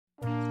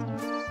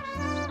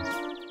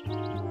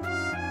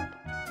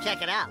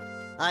Check it out.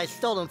 I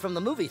stole them from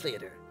the movie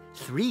theater.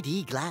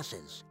 3D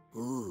glasses.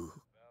 Ooh.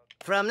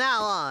 From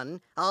now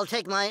on, I'll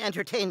take my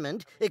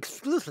entertainment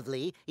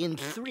exclusively in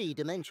 3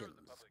 dimensions.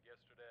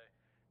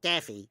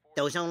 Daffy,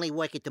 those only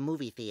work at the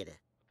movie theater.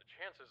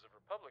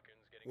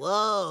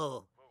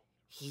 Whoa.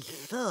 He's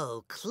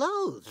so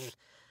close.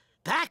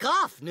 Back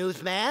off,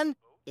 newsman.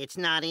 It's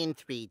not in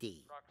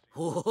 3D.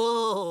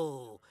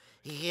 Whoa.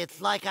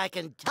 It's like I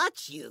can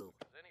touch you.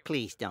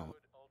 Please don't.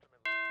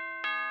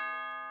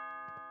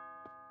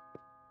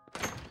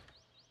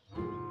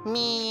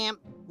 Ma'am.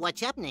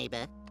 What's up,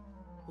 neighbor?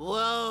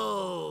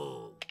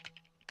 Whoa.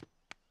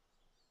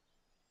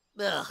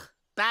 Ugh.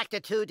 Back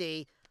to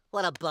 2D.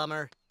 What a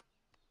bummer.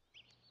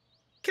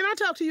 Can I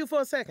talk to you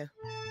for a second?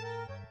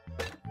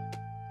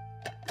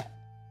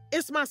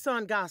 It's my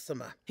son,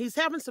 Gossamer. He's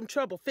having some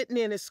trouble fitting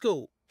in at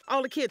school.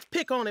 All the kids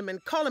pick on him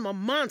and call him a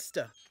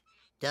monster.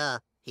 Duh,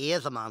 he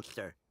is a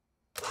monster.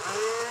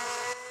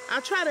 I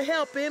try to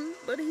help him,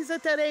 but he's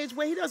at that age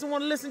where he doesn't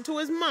want to listen to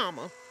his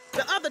mama.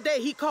 The other day,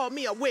 he called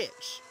me a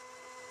witch.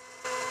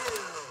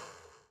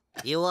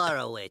 You are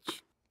a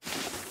witch.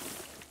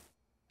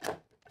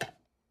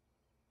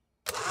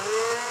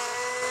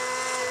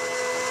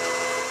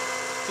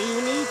 Do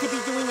you need to be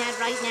doing that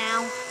right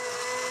now?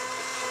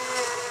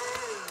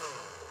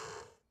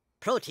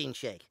 Protein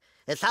shake.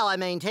 It's how I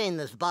maintain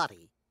this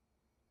body.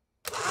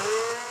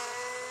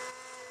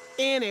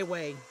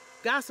 Anyway,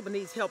 Gossamer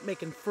needs help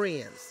making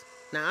friends.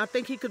 Now, I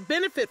think he could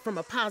benefit from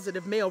a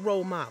positive male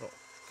role model.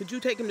 Could you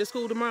take him to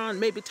school tomorrow and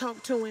maybe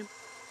talk to him?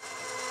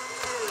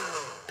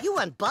 You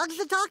want Bugs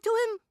to talk to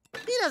him?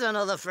 He doesn't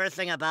know the first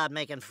thing about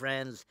making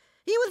friends.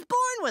 He was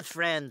born with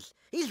friends.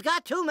 He's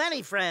got too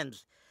many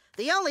friends.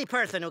 The only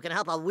person who can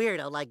help a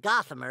weirdo like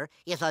Gossamer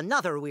is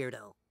another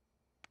weirdo.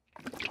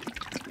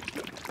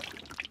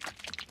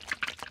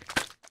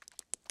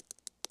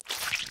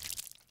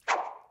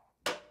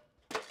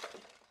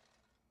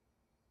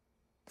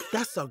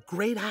 That's a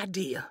great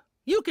idea.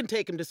 You can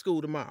take him to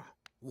school tomorrow.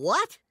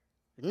 What?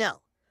 No.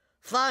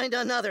 Find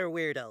another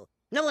weirdo.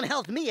 No one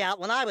helped me out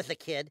when I was a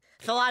kid,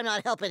 so I'm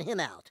not helping him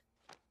out.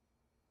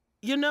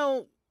 You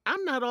know,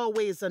 I'm not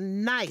always a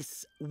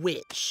nice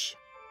witch.